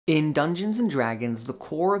In Dungeons & Dragons, the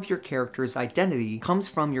core of your character's identity comes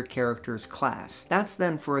from your character's class. That's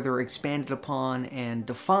then further expanded upon and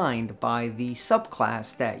defined by the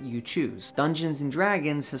subclass that you choose. Dungeons &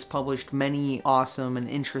 Dragons has published many awesome and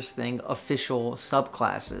interesting official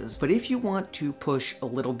subclasses, but if you want to push a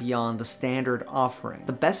little beyond the standard offering,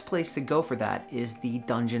 the best place to go for that is the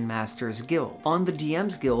Dungeon Masters Guild. On the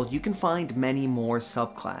DM's Guild, you can find many more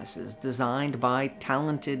subclasses designed by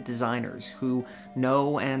talented designers who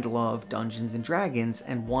know and love Dungeons & Dragons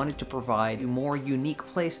and wanted to provide more unique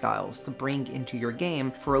playstyles to bring into your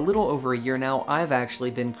game. For a little over a year now, I've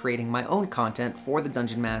actually been creating my own content for the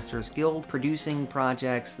Dungeon Masters Guild, producing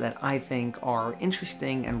projects that I think are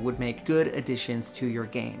interesting and would make good additions to your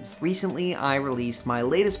games. Recently, I released my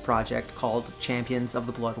latest project called Champions of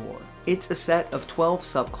the Blood War. It's a set of 12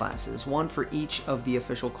 subclasses, one for each of the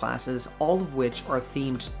official classes, all of which are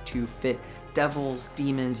themed to fit devils,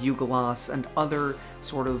 demons, Yugoloths, and other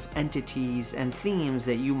sort of entities and themes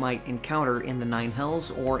that you might encounter in the Nine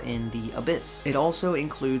Hells or in the Abyss. It also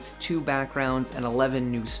includes 2 backgrounds and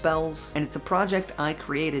 11 new spells, and it's a project I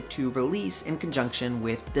created to release in conjunction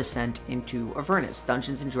with Descent into Avernus,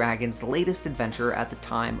 Dungeons & Dragons' latest adventure at the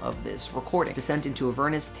time of this recording. Descent into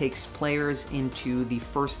Avernus takes players into the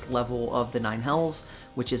first level of the Nine Hells,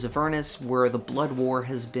 which is Avernus, where the Blood War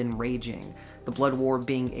has been raging. The Blood War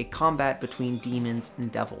being a combat between demons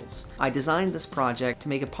and devils. I designed this project to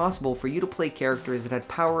make it possible for you to play characters that had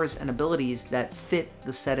powers and abilities that fit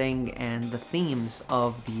the setting and the themes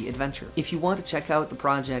of the adventure. If you want to check out the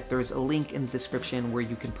project, there's a link in the description where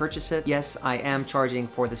you can purchase it. Yes, I am charging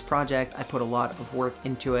for this project. I put a lot of work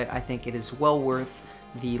into it. I think it is well worth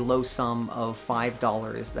the low sum of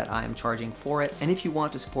 $5 that I am charging for it. And if you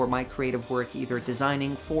want to support my creative work, either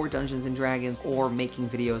designing for Dungeons & Dragons or making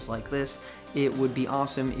videos like this, it would be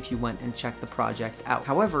awesome if you went and checked the project out.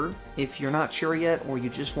 However, if you're not sure yet or you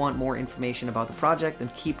just want more information about the project,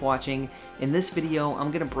 then keep watching. In this video,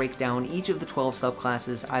 I'm going to break down each of the 12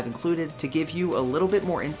 subclasses I've included to give you a little bit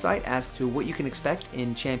more insight as to what you can expect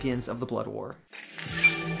in Champions of the Blood War.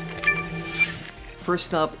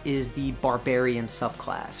 First up is the Barbarian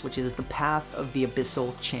subclass, which is the Path of the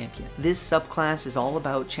Abyssal Champion. This subclass is all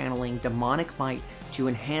about channeling demonic might to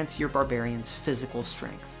enhance your Barbarian's physical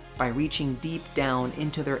strength. By reaching deep down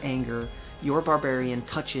into their anger, your Barbarian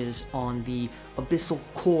touches on the abyssal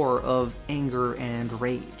core of anger and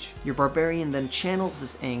rage. Your Barbarian then channels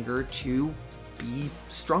this anger to be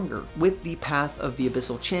stronger. With the Path of the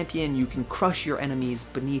Abyssal Champion, you can crush your enemies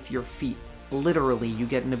beneath your feet. Literally, you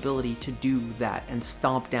get an ability to do that and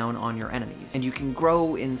stomp down on your enemies. And you can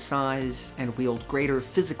grow in size and wield greater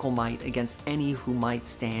physical might against any who might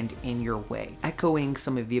stand in your way, echoing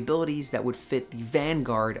some of the abilities that would fit the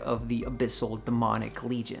vanguard of the Abyssal Demonic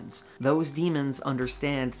Legions. Those demons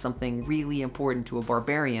understand something really important to a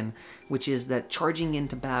Barbarian, which is that charging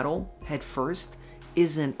into battle head first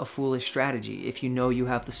isn't a foolish strategy if you know you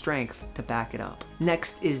have the strength to back it up.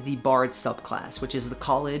 Next is the Bard subclass, which is the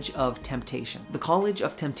College of Temptation. The College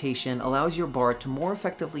of Temptation allows your Bard to more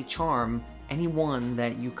effectively charm anyone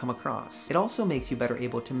that you come across. It also makes you better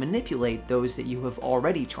able to manipulate those that you have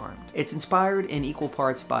already charmed. It's inspired in equal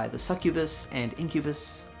parts by the Succubus and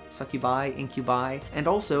Incubus, Succubi, Incubi, and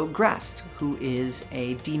also Grast, who is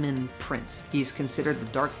a demon prince. He's considered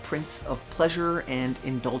the dark prince of pleasure and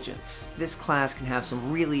indulgence. This class can have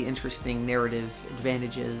some really interesting narrative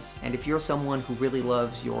advantages, and if you're someone who really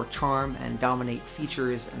loves your charm and dominate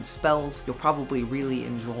features and spells, you'll probably really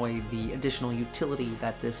enjoy the additional utility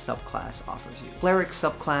that this subclass offers you. Clerics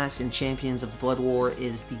subclass in Champions of the Blood War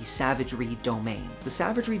is the Savagery domain. The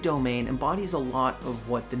Savagery domain embodies a lot of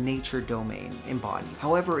what the Nature domain embodied.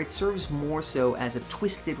 However, it serves more so as a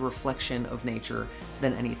twisted reflection of nature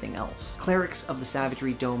than anything else. Clerics of the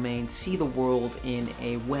Savagery domain see the world in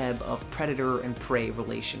a web of predator and prey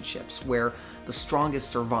relationships, where the strongest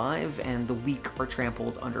survive and the weak are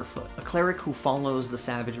trampled underfoot. A cleric who follows the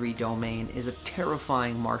Savagery domain is a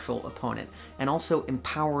terrifying martial opponent, and also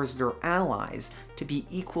empowers their allies to be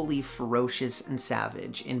equally ferocious and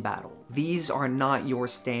savage in battle. These are not your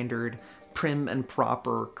standard prim and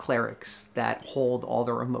proper clerics that hold all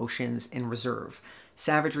their emotions in reserve.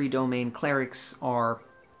 Savagery domain clerics are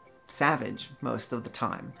savage most of the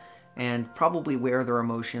time, and probably wear their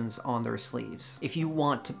emotions on their sleeves. If you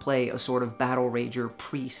want to play a sort of battle rager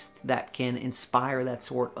priest that can inspire that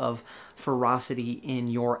sort of ferocity in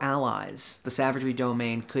your allies, the Savagery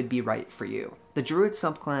domain could be right for you. The Druid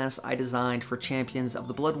subclass I designed for Champions of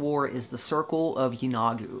the Blood War is the Circle of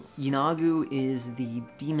Yeenoghu. Yeenoghu is the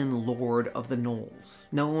demon lord of the Knolls.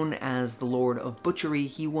 Known as the Lord of Butchery,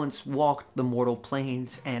 he once walked the mortal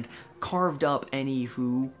planes and carved up any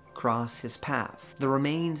who cross his path. The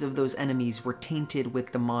remains of those enemies were tainted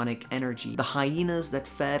with demonic energy. The hyenas that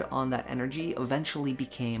fed on that energy eventually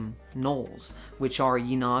became gnolls, which are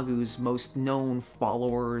Yeenoghu's most known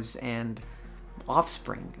followers and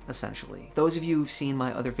offspring, essentially. Those of you who've seen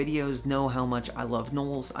my other videos know how much I love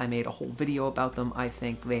gnolls. I made a whole video about them. I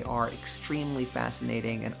think they are extremely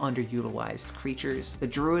fascinating and underutilized creatures. The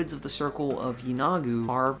druids of the Circle of Yeenoghu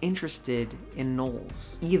are interested in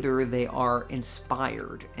gnolls. Either they are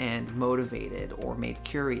inspired and motivated or made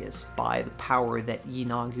curious by the power that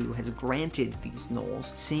Yeenoghu has granted these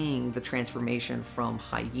gnolls, seeing the transformation from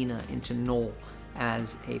hyena into gnoll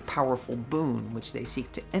as a powerful boon which they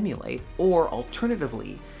seek to emulate, or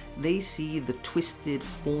alternatively, they see the twisted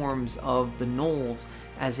forms of the gnolls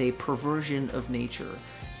as a perversion of nature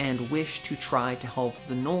and wish to try to help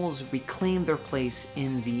the gnolls reclaim their place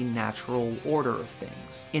in the natural order of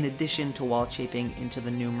things. In addition to wild-shaping into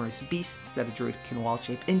the numerous beasts that a druid can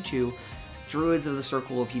wild-shape into, druids of the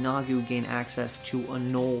Circle of Yeenoghu gain access to a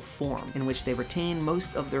gnoll form, in which they retain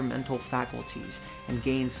most of their mental faculties and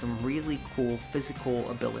gain some really cool physical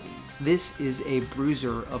abilities. This is a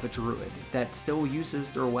bruiser of a druid that still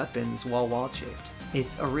uses their weapons while wild-shaped.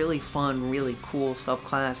 It's a really fun, really cool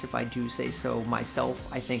subclass, if I do say so myself.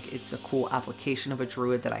 I think it's a cool application of a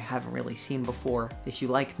druid that I haven't really seen before. If you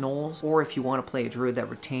like gnolls, or if you want to play a druid that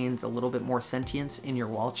retains a little bit more sentience in your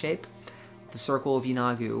wild shape, the Circle of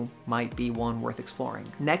Yeenoghu might be one worth exploring.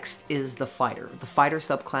 Next is the Fighter. The Fighter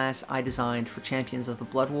subclass I designed for Champions of the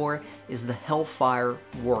Blood War is the Hellfire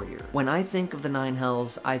Warrior. When I think of the Nine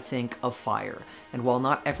Hells, I think of fire. And while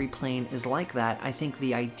not every plane is like that, I think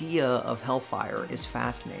the idea of Hellfire is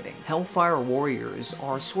fascinating. Hellfire Warriors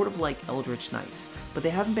are sort of like Eldritch Knights, but they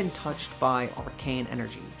haven't been touched by arcane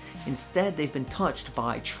energy. Instead, they've been touched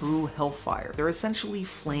by true Hellfire. They're essentially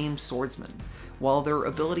flame swordsmen. While their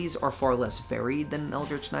abilities are far less varied than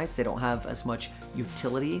Eldritch Knights, they don't have as much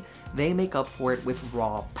utility, they make up for it with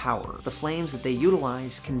raw power. The flames that they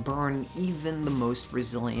utilize can burn even the most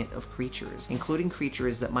resilient of creatures, including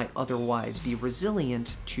creatures that might otherwise be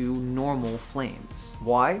resilient to normal flames.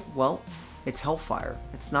 Why? Well, it's Hellfire.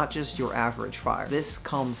 It's not just your average fire. This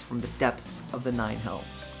comes from the depths of the Nine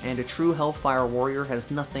Hells, and a true Hellfire warrior has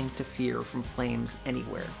nothing to fear from flames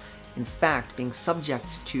anywhere. In fact, being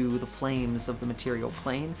subject to the flames of the material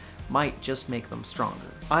plane might just make them stronger.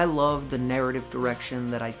 I love the narrative direction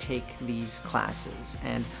that I take these classes,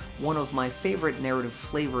 and one of my favorite narrative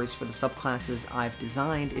flavors for the subclasses I've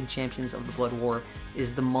designed in Champions of the Blood War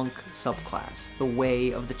is the Monk subclass, the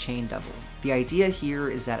Way of the Chain Devil. The idea here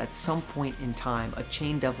is that at some point in time, a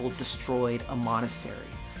Chain Devil destroyed a monastery.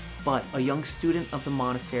 But a young student of the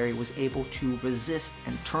monastery was able to resist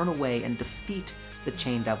and turn away and defeat the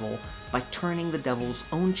Chain Devil by turning the devil's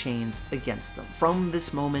own chains against them. From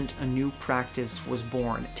this moment, a new practice was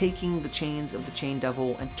born, taking the chains of the Chain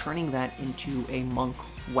Devil and turning that into a monk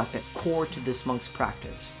weapon, core to this monk's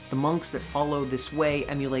practice. The monks that follow this way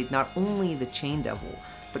emulate not only the Chain Devil,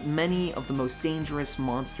 but many of the most dangerous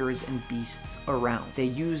monsters and beasts around. They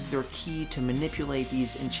use their ki to manipulate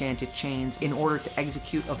these enchanted chains in order to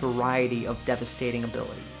execute a variety of devastating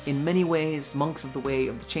abilities. In many ways, monks of the Way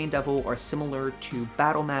of the Chain Devil are similar to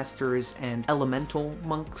battle masters and elemental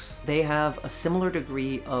monks. They have a similar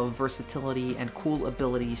degree of versatility and cool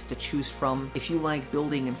abilities to choose from. If you like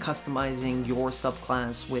building and customizing your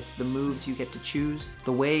subclass with the moves you get to choose,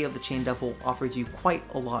 the Way of the Chain Devil offers you quite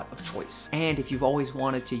a lot of choice. And if you've always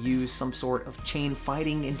wanted to use some sort of chain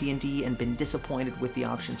fighting in D&D and been disappointed with the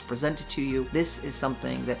options presented to you, this is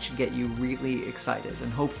something that should get you really excited,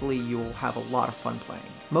 and hopefully you'll have a lot of fun playing.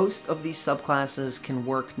 Most of these subclasses can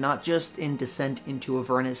work not just in Descent into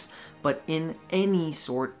Avernus, but in any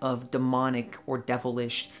sort of demonic or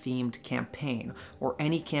devilish themed campaign, or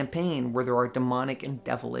any campaign where there are demonic and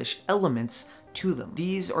devilish elements to them.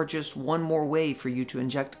 These are just one more way for you to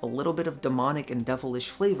inject a little bit of demonic and devilish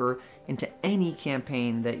flavor into any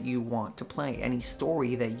campaign that you want to play, any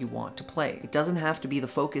story that you want to play. It doesn't have to be the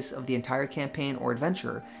focus of the entire campaign or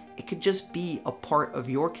adventure. It could just be a part of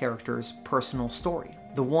your character's personal story.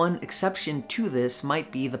 The one exception to this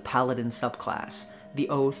might be the Paladin subclass, the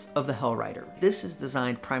Oath of the Hellrider. This is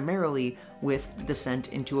designed primarily with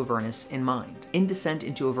Descent into Avernus in mind. In Descent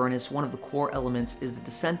into Avernus, one of the core elements is the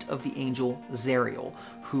descent of the angel Zariel,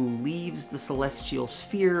 who leaves the celestial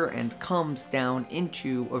sphere and comes down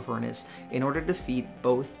into Avernus in order to defeat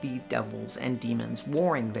both the devils and demons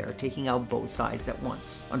warring there, taking out both sides at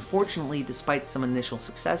once. Unfortunately, despite some initial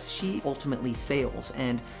success, she ultimately fails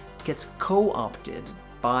and gets co-opted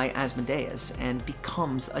by Asmodeus and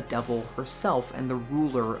becomes a devil herself and the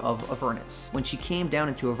ruler of Avernus. When she came down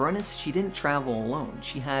into Avernus, she didn't travel alone.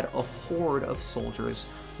 She had a horde of soldiers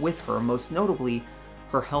with her, most notably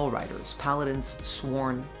her Hellriders, Paladins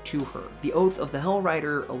sworn to her. The Oath of the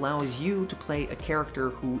Hellrider allows you to play a character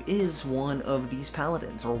who is one of these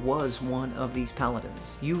Paladins, or was one of these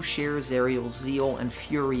Paladins. You share Zariel's zeal and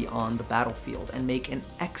fury on the battlefield, and make an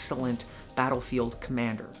excellent battlefield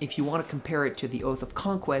commander. If you want to compare it to the Oath of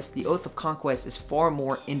Conquest is far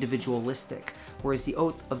more individualistic, whereas the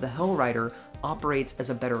Oath of the Hellrider operates as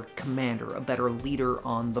a better commander, a better leader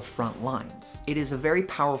on the front lines. It is a very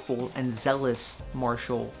powerful and zealous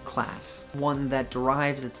martial class, one that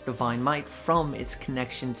derives its divine might from its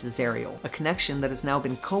connection to Zariel, a connection that has now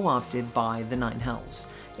been co-opted by the Nine Hells.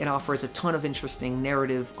 It offers a ton of interesting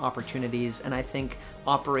narrative opportunities, and I think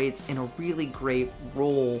operates in a really great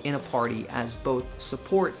role in a party as both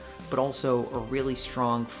support but also a really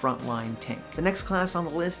strong frontline tank. The next class on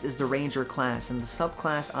the list is the Ranger class, and the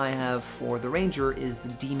subclass I have for the Ranger is the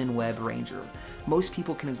Demonweb Ranger. Most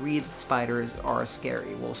people can agree that spiders are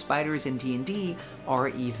scary. Well, spiders in D&D are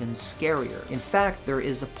even scarier. In fact, there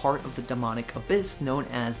is a part of the demonic abyss known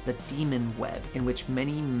as the Demonweb, in which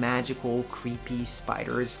many magical, creepy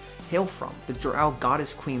spiders hail from. The drow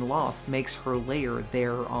goddess Queen Loth makes her lair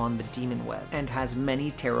there on the Demonweb, and has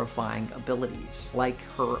many terrifying abilities, like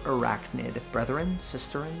her arachnid brethren,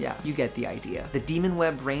 sisterin? Yeah, you get the idea. The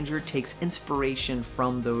Demonweb Ranger takes inspiration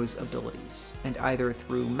from those abilities, and either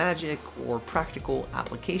through magic or practical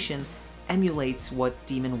application emulates what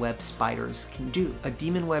Demonweb spiders can do. A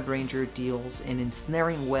Demonweb Ranger deals in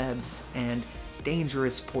ensnaring webs and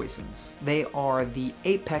dangerous poisons. They are the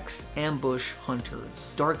apex ambush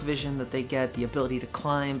hunters. Dark vision that they get, the ability to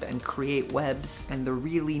climb and create webs, and the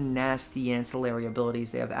really nasty ancillary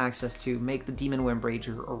abilities they have access to make the Demonweb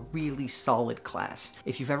Ranger a really solid class.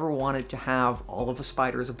 If you've ever wanted to have all of a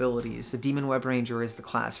spider's abilities, the Demonweb Ranger is the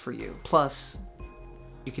class for you. Plus,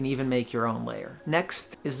 you can even make your own lair.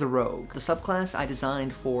 Next is the Rogue. The subclass I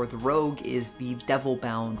designed for the Rogue is the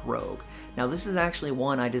Devilbound Rogue. Now this is actually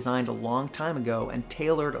one I designed a long time ago and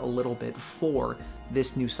tailored a little bit for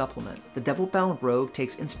this new supplement. The Devilbound Rogue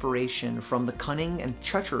takes inspiration from the cunning and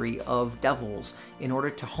treachery of devils in order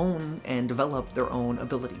to hone and develop their own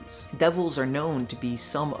abilities. Devils are known to be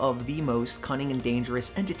some of the most cunning and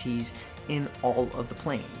dangerous entities in all of the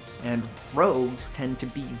planes, and rogues tend to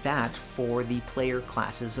be that for the player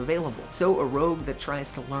classes available. So a rogue that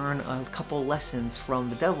tries to learn a couple lessons from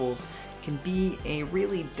the devils can be a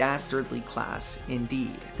really dastardly class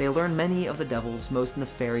indeed. They learn many of the devil's most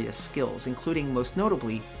nefarious skills, including most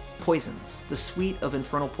notably poisons. The suite of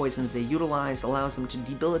infernal poisons they utilize allows them to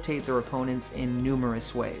debilitate their opponents in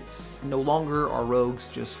numerous ways. No longer are rogues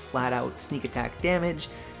just flat out sneak attack damage,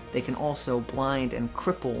 they can also blind and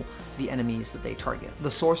cripple the enemies that they target.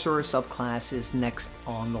 The Sorcerer subclass is next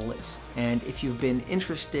on the list, and if you've been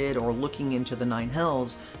interested or looking into the Nine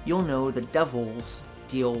Hells, you'll know that devils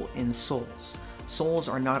deal in souls. Souls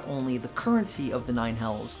are not only the currency of the Nine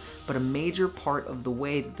Hells, but a major part of the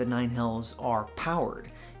way that the Nine Hells are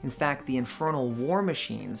powered. In fact, the infernal war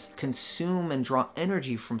machines consume and draw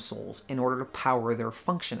energy from souls in order to power their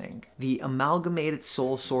functioning. The Amalgamated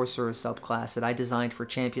Soul Sorcerer subclass that I designed for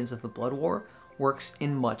Champions of the Blood War works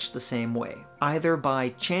in much the same way. Either by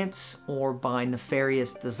chance or by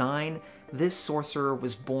nefarious design, this sorcerer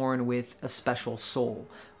was born with a special soul,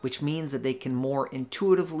 which means that they can more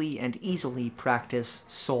intuitively and easily practice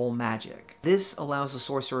soul magic. This allows a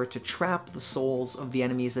sorcerer to trap the souls of the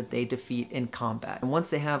enemies that they defeat in combat. And once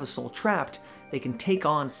they have a soul trapped, they can take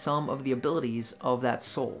on some of the abilities of that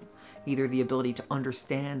soul. Either the ability to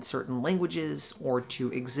understand certain languages, or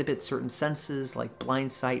to exhibit certain senses like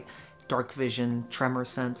blind sight, dark vision, tremor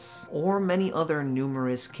sense, or many other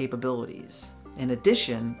numerous capabilities. In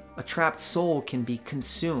addition, a trapped soul can be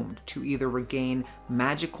consumed to either regain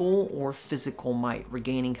magical or physical might,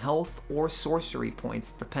 regaining health or sorcery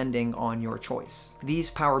points depending on your choice. These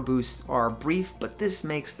power boosts are brief, but this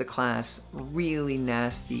makes the class really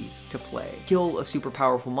nasty to play. Kill a super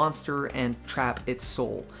powerful monster and trap its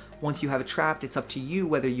soul. Once you have it trapped, it's up to you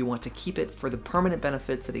whether you want to keep it for the permanent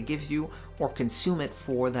benefits that it gives you or consume it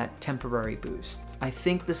for that temporary boost. I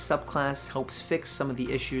think this subclass helps fix some of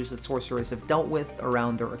the issues that sorcerers have dealt with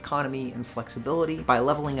around their economy and flexibility by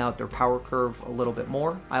leveling out their power curve a little bit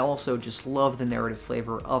more. I also just love the narrative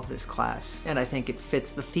flavor of this class, and I think it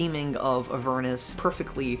fits the theming of Avernus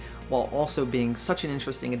perfectly while also being such an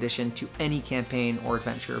interesting addition to any campaign or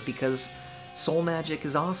adventure because soul magic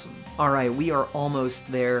is awesome. Alright, we are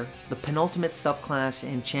almost there. The penultimate subclass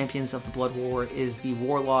in Champions of the Blood War is the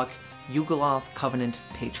Warlock Yugoloth Covenant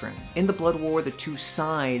Patron. In the Blood War, the two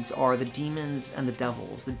sides are the demons and the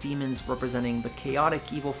devils. The demons representing the chaotic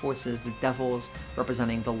evil forces, the devils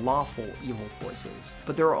representing the lawful evil forces.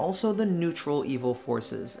 But there are also the neutral evil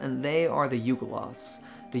forces, and they are the Yugoloths.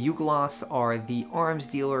 The Yugoloths are the arms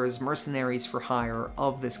dealers, mercenaries for hire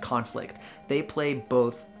of this conflict. They play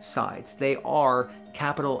both sides. They are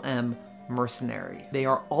capital M mercenary. They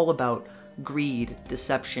are all about greed,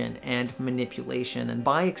 deception, and manipulation, and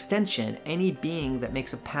by extension, any being that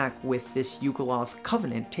makes a pact with this Yugoloth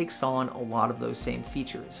Covenant takes on a lot of those same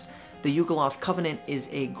features. The Yugoloth Covenant is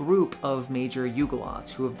a group of major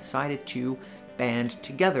Yugoloths who have decided to band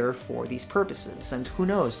together for these purposes, and who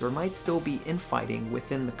knows, there might still be infighting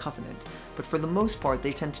within the Covenant, but for the most part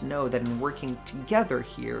they tend to know that in working together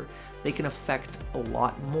here, they can affect a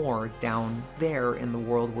lot more down there in the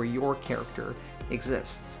world where your character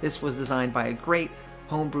exists. This was designed by a great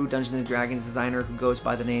homebrew Dungeons & Dragons designer who goes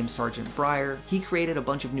by the name Sergeant Briar. He created a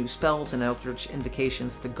bunch of new spells and Eldritch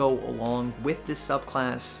invocations to go along with this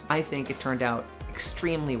subclass. I think it turned out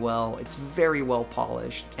extremely well, it's very well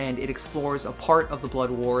polished, and it explores a part of the Blood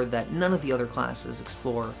War that none of the other classes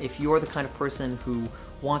explore. If you're the kind of person who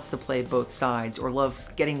wants to play both sides or loves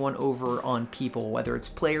getting one over on people, whether it's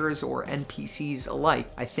players or NPCs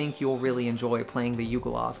alike, I think you'll really enjoy playing the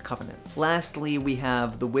Yugoloth Covenant. Lastly, we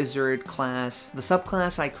have the Wizard class. The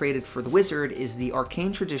subclass I created for the Wizard is the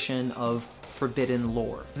Arcane tradition of Forbidden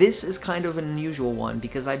Lore. This is kind of an unusual one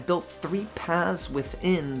because I built 3 paths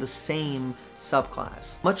within the same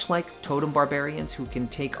subclass. Much like Totem Barbarians who can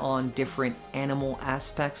take on different animal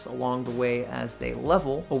aspects along the way as they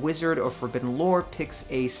level, a Wizard of Forbidden Lore picks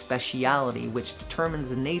a speciality which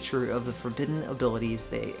determines the nature of the forbidden abilities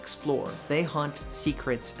they explore. They hunt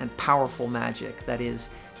secrets and powerful magic that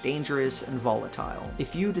is dangerous and volatile.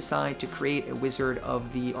 If you decide to create a Wizard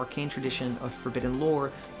of the Arcane tradition of Forbidden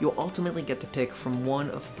Lore, you'll ultimately get to pick from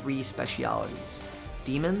one of 3 specialities: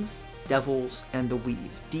 demons, devils, and the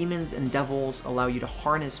weave. Demons and devils allow you to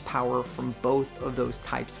harness power from both of those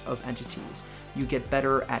types of entities. You get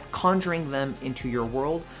better at conjuring them into your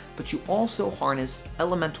world, but you also harness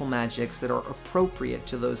elemental magics that are appropriate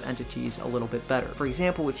to those entities a little bit better. For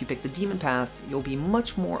example, if you pick the demon path, you'll be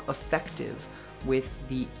much more effective with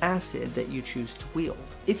the acid that you choose to wield.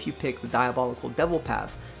 If you pick the diabolical devil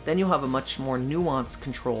path, then you'll have a much more nuanced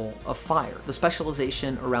control of fire. The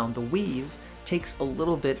specialization around the weave takes a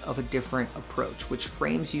little bit of a different approach, which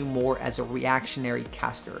frames you more as a reactionary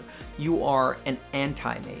caster. You are an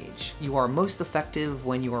anti-mage. You are most effective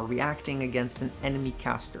when you are reacting against an enemy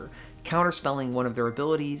caster, counterspelling one of their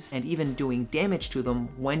abilities, and even doing damage to them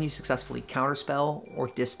when you successfully counterspell or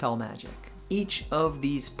dispel magic. Each of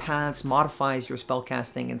these paths modifies your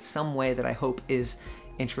spellcasting in some way that I hope is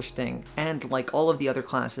interesting, and like all of the other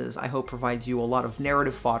classes, I hope provides you a lot of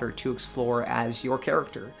narrative fodder to explore as your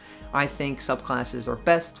character. I think subclasses are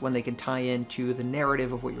best when they can tie into the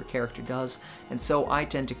narrative of what your character does, and so I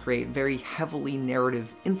tend to create very heavily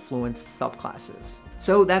narrative influenced subclasses.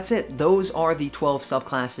 So that's it. Those are the 12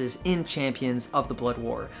 subclasses in Champions of the Blood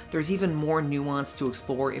War. There's even more nuance to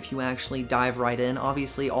explore if you actually dive right in.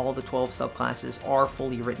 Obviously, all the 12 subclasses are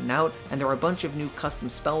fully written out, and there are a bunch of new custom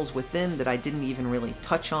spells within that I didn't even really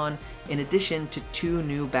touch on, in addition to 2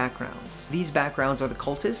 new backgrounds. These backgrounds are the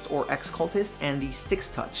Cultist or Ex-Cultist and the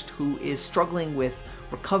Styx-Touched, who is struggling with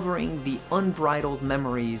recovering the unbridled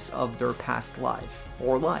memories of their past life,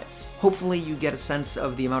 or lives. Hopefully you get a sense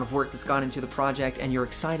of the amount of work that's gone into the project and you're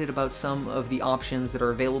excited about some of the options that are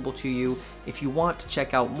available to you. If you want to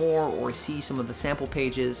check out more or see some of the sample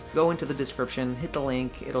pages, go into the description, hit the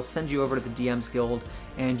link, it'll send you over to the DMs Guild,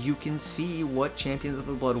 and you can see what Champions of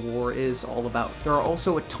the Blood War is all about. There are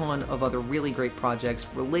also a ton of other really great projects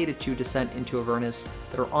related to Descent into Avernus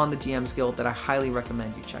that are on the DMs Guild that I highly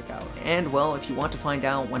recommend you check out. And well, if you want to find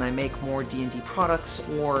out when I make more D&D products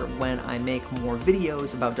or when I make more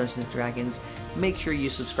videos about Dungeons & Dragons, make sure you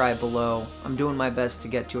subscribe below. I'm doing my best to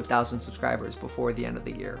get to 1,000 subscribers before the end of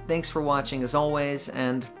the year. Thanks for watching as always,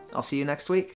 and I'll see you next week.